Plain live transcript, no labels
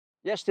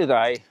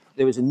Yesterday,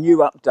 there was a new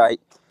update,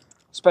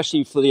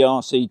 especially for the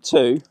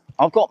RC2.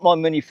 I've got my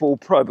Mini 4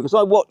 Pro because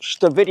I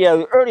watched a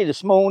video early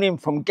this morning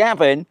from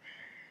Gavin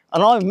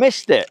and I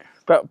missed it.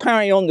 But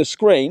apparently on the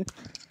screen,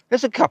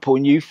 there's a couple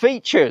of new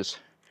features.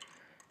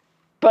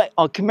 But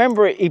I can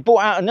remember he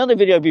brought out another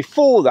video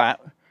before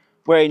that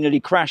where he nearly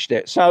crashed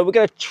it. So we're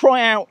going to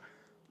try out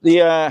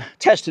the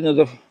testing of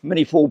the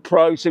Mini 4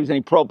 Pro, see if there's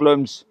any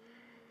problems.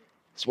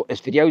 That's what this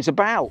video is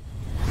about.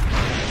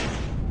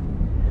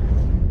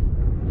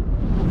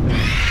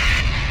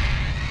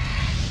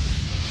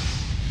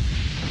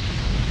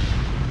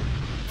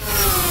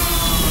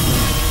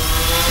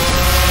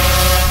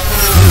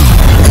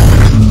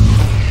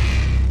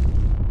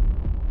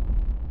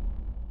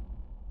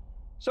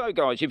 So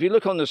guys, if you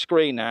look on the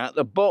screen now, at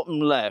the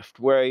bottom left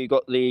where you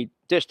got the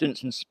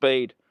distance and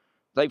speed,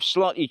 they've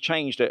slightly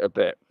changed it a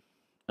bit.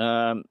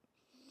 I'm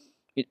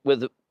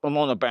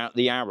on about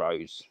the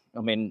arrows. I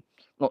mean,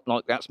 not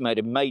like that's made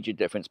a major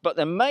difference, but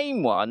the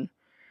main one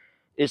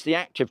is the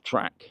active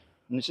track.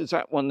 And this is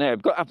that one there.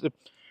 I've got to have the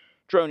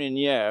drone in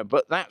the air,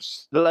 but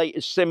that's the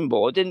latest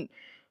symbol. I didn't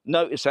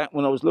notice that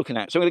when I was looking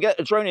at it. So I'm going to get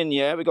the drone in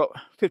the air. We've got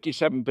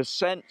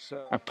 57%.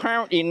 So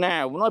apparently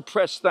now, when I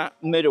press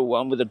that middle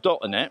one with a dot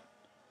in it,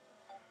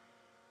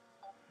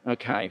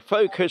 okay,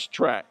 focus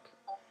track.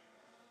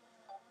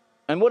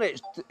 And what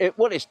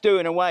it's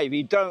doing away,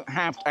 you don't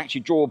have to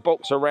actually draw a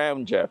box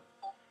around you.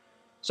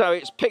 So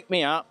it's picked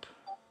me up.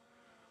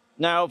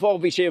 Now,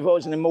 obviously, if I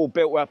was in a more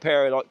built-up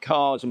area like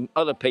cars and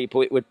other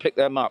people, it would pick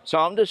them up. So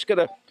I'm just going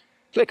to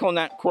click on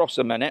that cross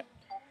a minute.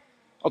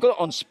 I've got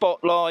it on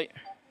spotlight.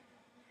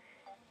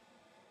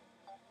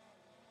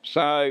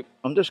 So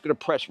I'm just going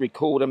to press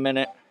record a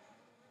minute.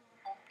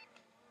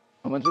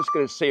 And I'm just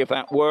going to see if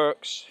that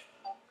works.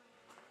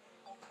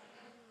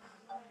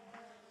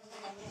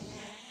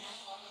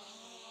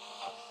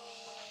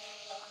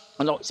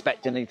 I'm not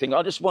expecting anything.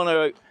 I just want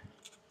to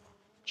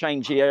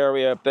change the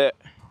area a bit.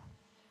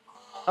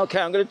 Okay,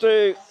 I'm going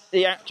to do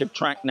the active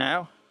track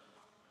now.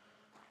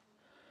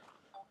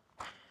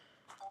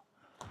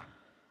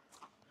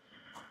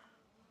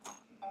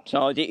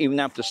 So I didn't even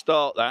have to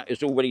start that.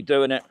 It's already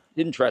doing it.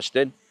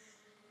 Interesting.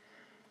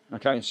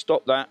 Okay,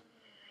 stop that.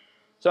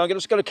 So I'm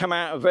just going to come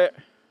out of it.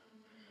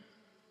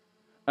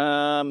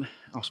 I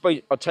suppose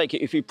I'll take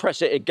it if you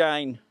press it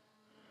again,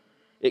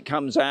 it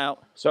comes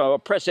out. So I'll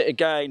press it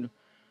again.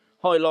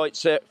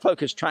 Highlights it,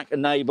 focus track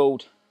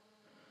enabled.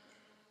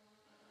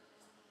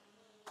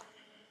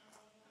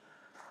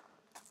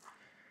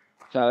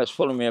 So it's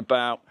following me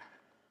about.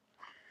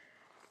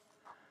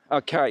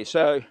 Okay,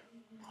 so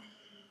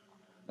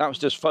that was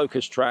just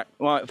focus track.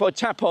 Right, if I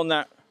tap on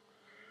that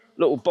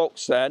little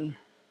box then,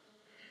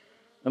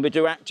 and we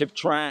do active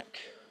track,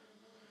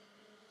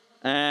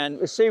 and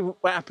let's see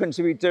what happens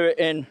if we do it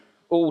in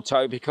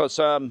auto, because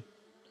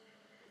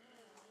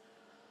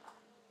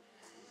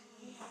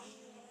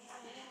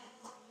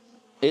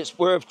it's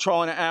worth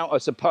trying it out, I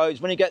suppose.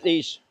 When you get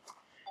these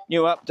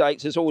new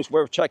updates, it's always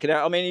worth checking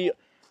out. I mean,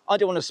 I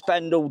don't want to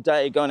spend all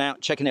day going out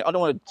checking it. I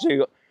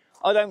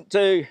don't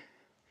do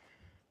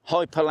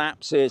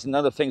hyperlapses and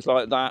other things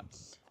like that.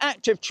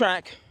 Active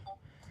track,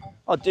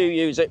 I do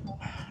use it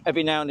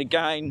every now and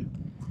again,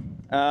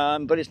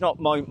 but it's not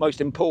my most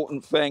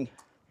important thing.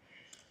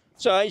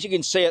 So as you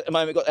can see at the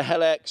moment, we've got the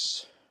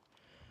HLX.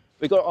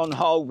 We've got it on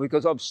hold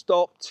because I've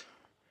stopped.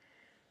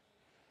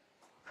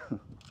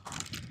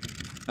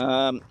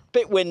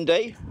 Bit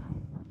windy,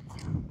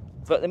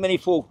 but the Mini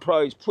 4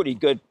 Pro is pretty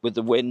good with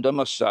the wind, I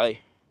must say.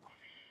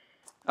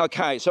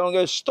 Okay, so I'm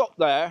going to stop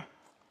there.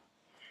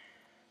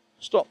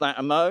 Stop that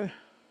a mo.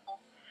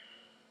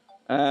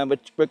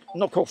 We'll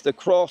knock off the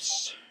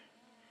cross.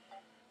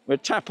 We'll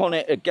tap on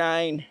it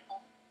again.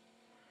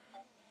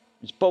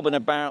 It's bobbing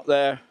about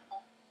there.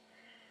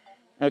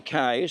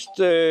 Okay, let's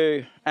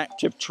do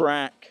active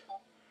track,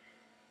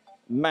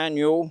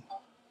 manual,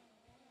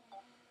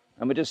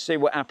 and we'll just see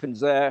what happens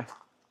there.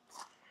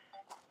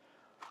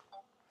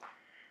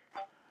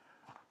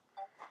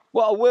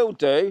 What I will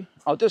do,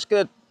 I'll just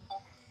go.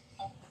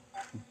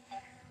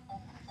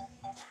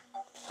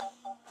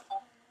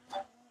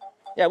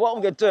 Yeah, what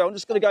I'm going to do, I'm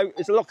just going to go.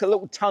 It's like a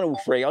little tunnel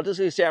free. I'll just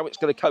see how it's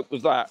going to cope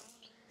with that.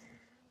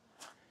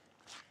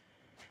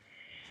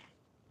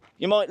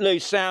 You might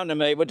lose sound of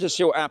me, but just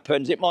see what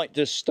happens. It might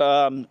just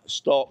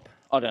stop.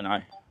 I don't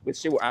know. We'll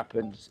see what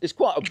happens. It's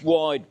quite a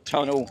wide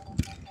tunnel.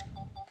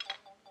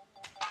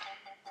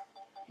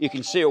 You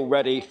can see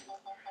already.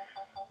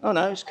 Oh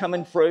no, it's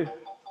coming through.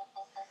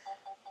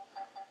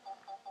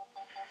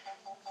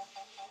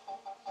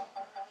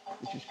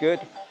 Which is good.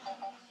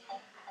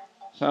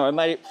 So I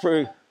made it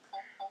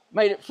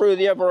through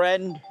the other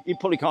end. You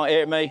probably can't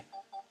hear me.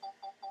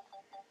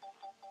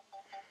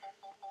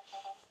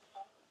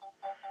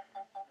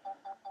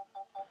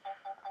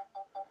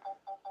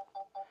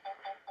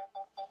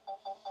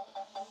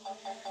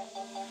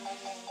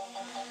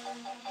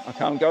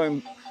 Okay, I'm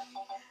going.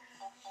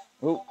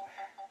 Oh,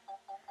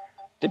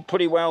 did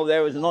pretty well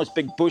there. There's a nice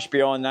big bush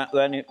behind that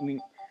then. It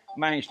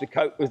managed to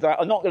cope with that.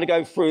 I'm not going to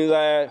go through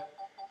there,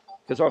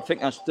 because I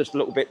think that's just a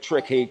little bit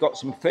tricky. Got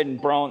some thin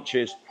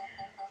branches.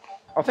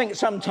 I think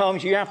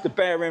sometimes you have to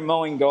bear in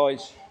mind,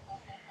 guys,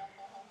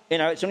 you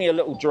know, it's only a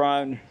little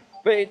drone,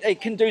 but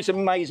it can do some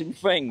amazing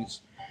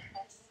things.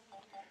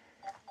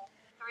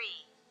 3,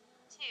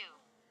 2,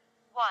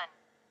 1.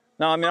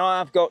 No, I mean, I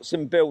have got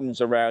some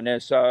buildings around here,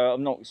 so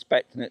I'm not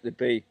expecting it to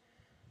be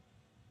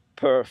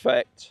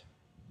perfect.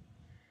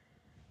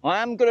 I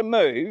am going to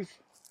move,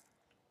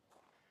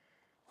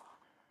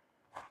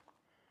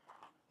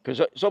 because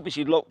it's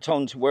obviously locked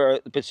on to where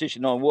the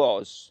position I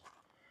was,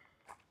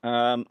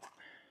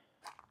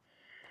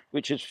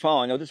 which is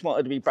fine. I just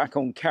wanted to be back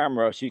on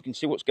camera so you can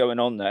see what's going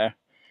on there.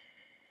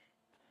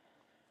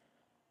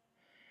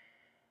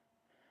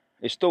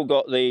 It's still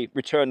got the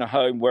return to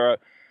home where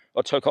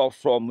I took off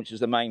from, which is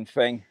the main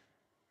thing.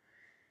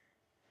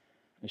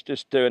 It's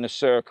just doing a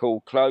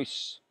circle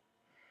close.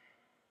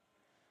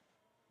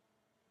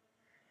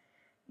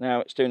 Now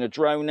it's doing a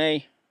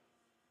droney.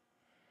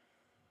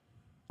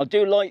 I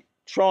do like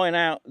trying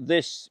out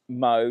this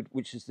mode,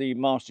 which is the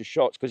master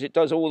shots, because it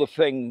does all the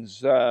things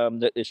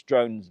that this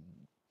drone's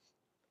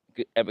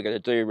ever going to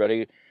do,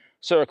 really.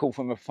 Circle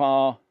from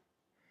afar.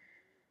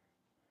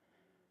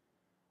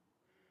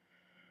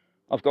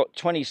 I've got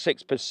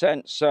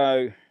 26%,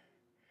 so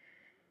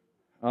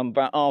I'm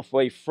about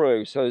halfway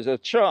through. So there's a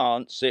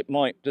chance it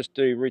might just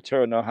do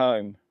return to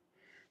home.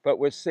 But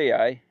we'll see,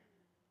 eh?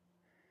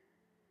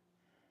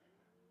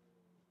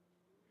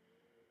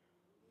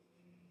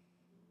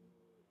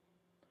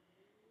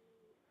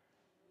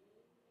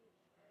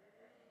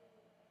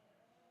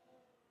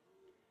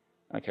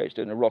 Okay, it's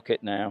doing a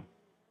rocket now.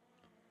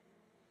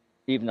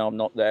 Even though I'm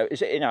not there.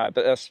 Is it, you know,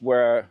 but that's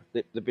where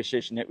the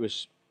position it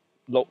was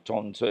locked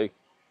onto.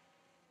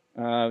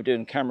 We're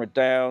doing camera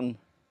down.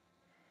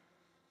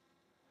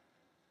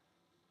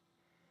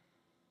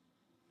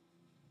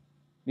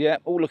 Yeah,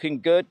 all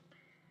looking good.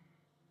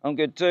 I'm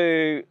going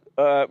to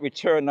do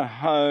return to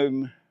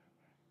home,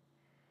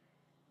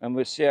 and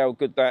we'll see how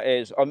good that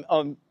is.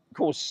 Of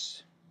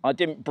course, I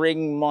didn't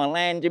bring my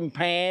landing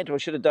pad. I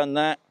should have done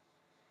that.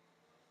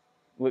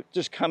 We've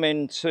just come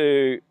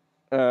into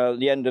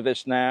the end of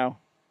this now.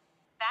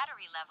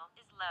 Battery level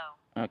is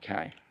low.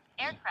 Okay.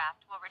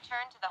 Aircraft will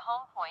return to the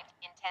home point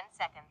in 10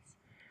 seconds.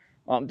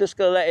 I'm just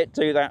going to let it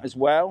do that as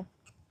well.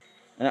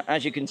 And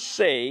as you can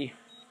see,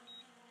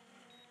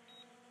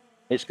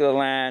 it's going to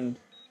land.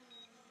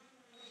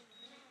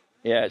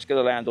 Yeah, it's going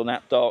to land on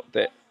that dark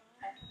bit.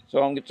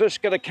 So I'm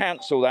just going to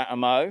cancel that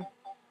ammo.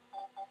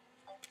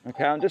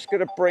 Okay, I'm just going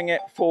to bring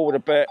it forward a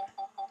bit.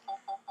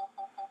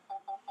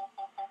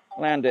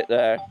 Land it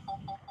there.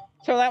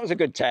 So that was a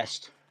good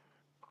test.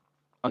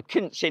 I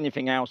couldn't see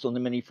anything else on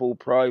the Mini 4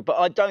 Pro, but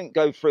I don't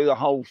go through the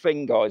whole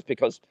thing, guys,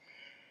 because,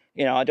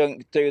 you know, I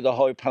don't do the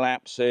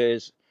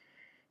hyperlapses.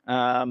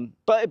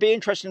 But it'd be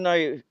interesting to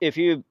know if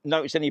you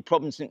noticed any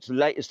problems since the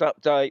latest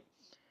update.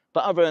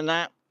 But other than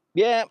that,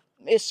 yeah,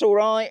 it's all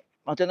right.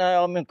 I don't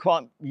know, I'm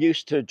quite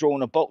used to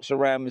drawing a box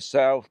around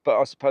myself, but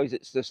I suppose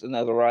it's just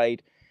another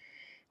aid.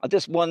 I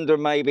just wonder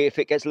maybe if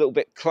it gets a little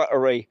bit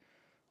cluttery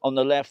on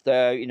the left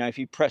there, you know, if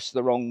you press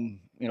the wrong,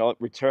 you know,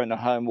 return to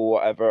home or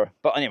whatever.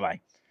 But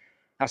anyway,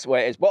 that's the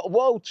way it is. But I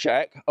will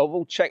check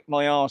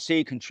my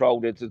RC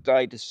controller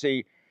today to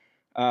see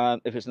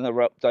if there's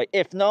another update.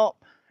 If not,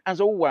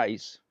 as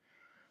always,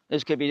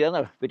 there's going to be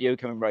another video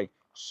coming very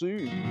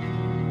soon.